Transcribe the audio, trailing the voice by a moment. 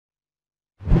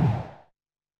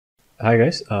Hi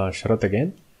guys, Sharath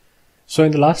again. So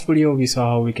in the last video we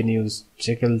saw how we can use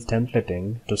Jekyll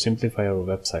templating to simplify our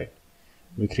website.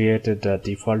 We created a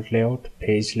default layout,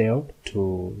 page layout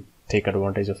to take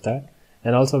advantage of that,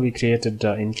 and also we created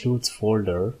includes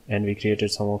folder, and we created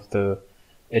some of the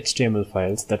HTML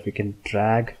files that we can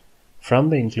drag from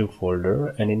the include folder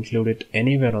and include it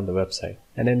anywhere on the website.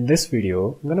 And in this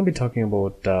video I'm going to be talking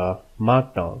about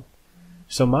Markdown.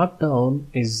 So Markdown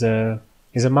is a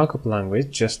markup language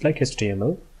just like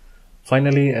HTML.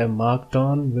 Finally, a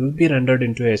Markdown will be rendered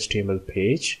into a HTML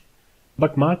page,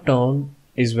 but Markdown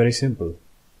is very simple.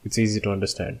 It's easy to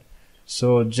understand.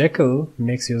 So Jekyll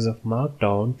makes use of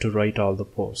Markdown to write all the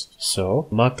posts. So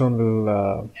Markdown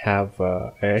will have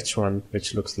a h1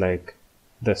 which looks like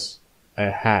this,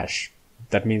 a hash.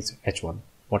 That means h1.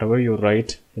 Whatever you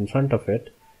write in front of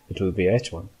it, it will be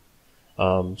h1.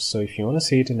 So if you want to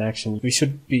see it in action, we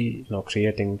should be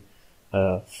creating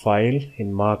a file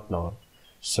in Markdown.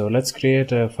 So let's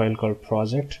create a file called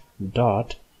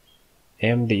project.md.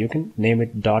 You can name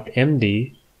it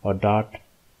 .md or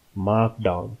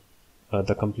 .markdown,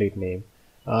 the complete name.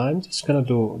 I'm just gonna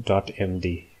do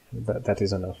 .md. That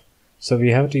is enough. So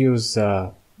we have to use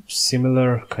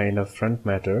similar kind of front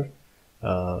matter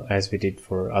as we did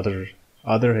for other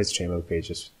HTML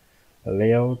pages. A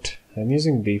layout, I'm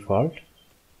using default,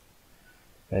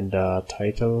 and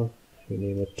title, we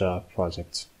name it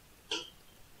projects.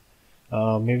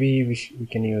 Maybe we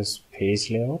can use page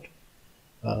layout.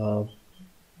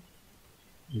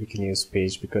 We can use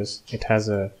page because it has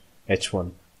a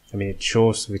h1. I mean, it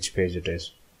shows which page it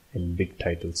is in big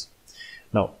titles.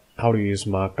 Now, how to use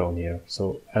Markdown here?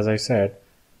 So as I said,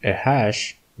 a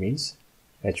hash means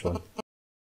h1.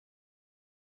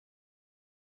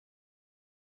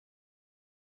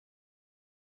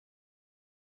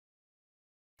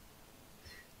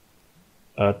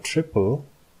 A triple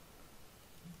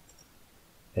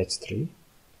h3,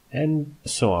 and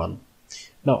so on.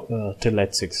 Now till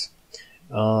h6.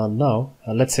 Now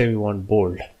let's say we want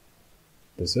bold.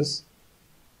 This is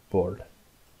bold.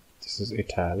 This is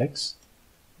italics.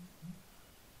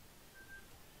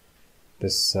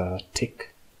 This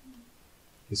tick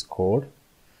is code.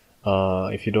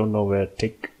 If you don't know where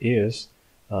tick is,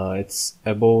 it's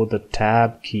above the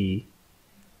tab key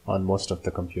on most of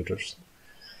the computers.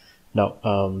 Now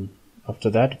after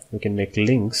that we can make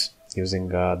links using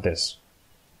this.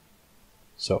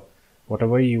 So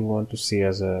whatever you want to see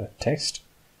as a text,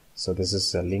 so this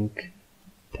is a link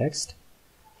text,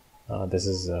 this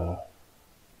is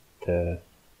the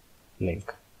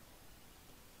link.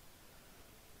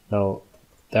 Now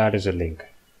that is a link.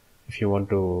 If you want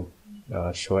to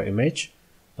show an image,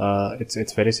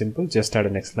 it's very simple, just add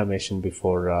an exclamation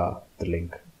before the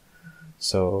link.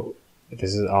 So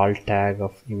this is alt tag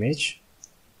of image.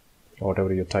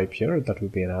 Whatever you type here, that will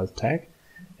be an alt tag,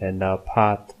 and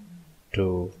path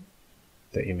to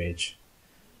the image.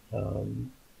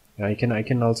 I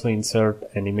can also insert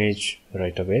an image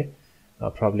right away.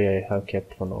 Probably I have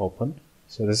kept one open.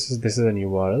 So this is an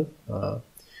URL.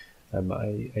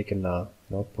 I can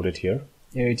put it here.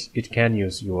 It can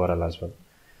use URL as well.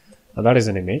 That is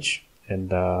an image,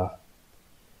 and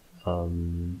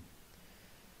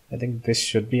I think this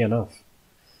should be enough.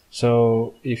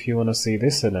 So if you want to see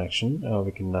this in action,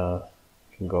 we can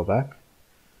go back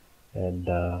and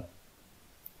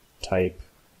type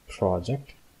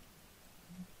project.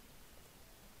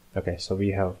 Okay, so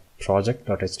we have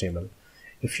project.html.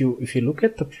 If you look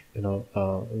at the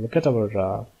look at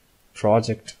our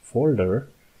project folder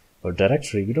or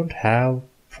directory, we don't have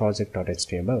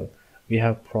project.html. We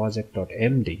have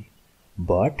project.md,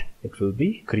 but it will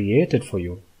be created for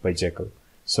you by Jekyll.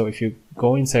 So if you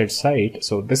go inside site,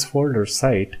 so this folder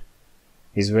site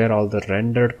is where all the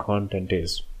rendered content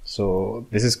is. So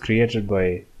this is created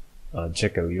by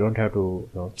Jekyll. You don't have to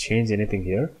change anything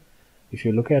here. If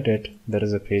you look at it, there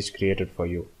is a page created for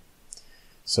you.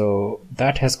 So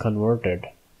that has converted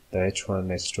the h1,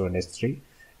 h2, and h3.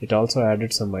 It also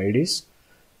added some IDs.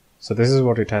 So this is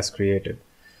what it has created.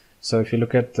 So if you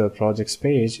look at the projects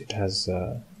page, it has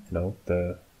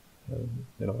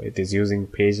it is using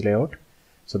page layout.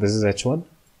 So this is h1,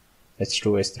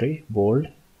 h2, h3, bold.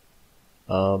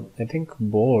 I think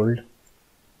bold,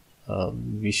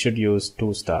 we should use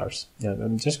 2 stars. Yeah,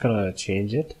 I'm just gonna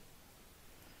change it.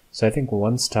 So I think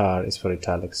 1 star is for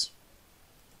italics.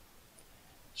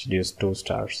 Should use 2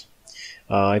 stars.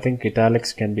 I think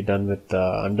italics can be done with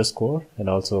underscore and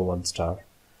also 1 star.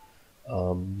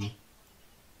 Okay,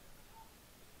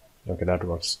 that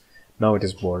works. Now it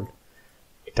is bold,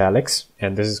 italics,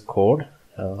 and this is code.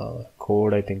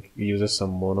 Code, I think, uses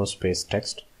some monospace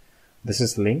text. This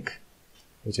is link,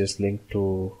 which is linked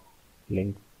to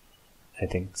link I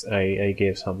think I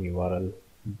gave some URL,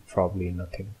 probably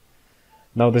nothing.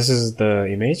 Now this is the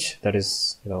image that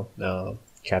is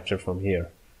captured from here.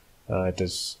 It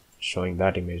is showing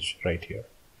that image right here.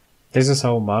 This is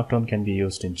how Markdown can be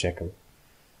used in Jekyll.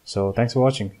 So thanks for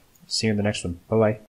watching. See you in the next one. Bye bye.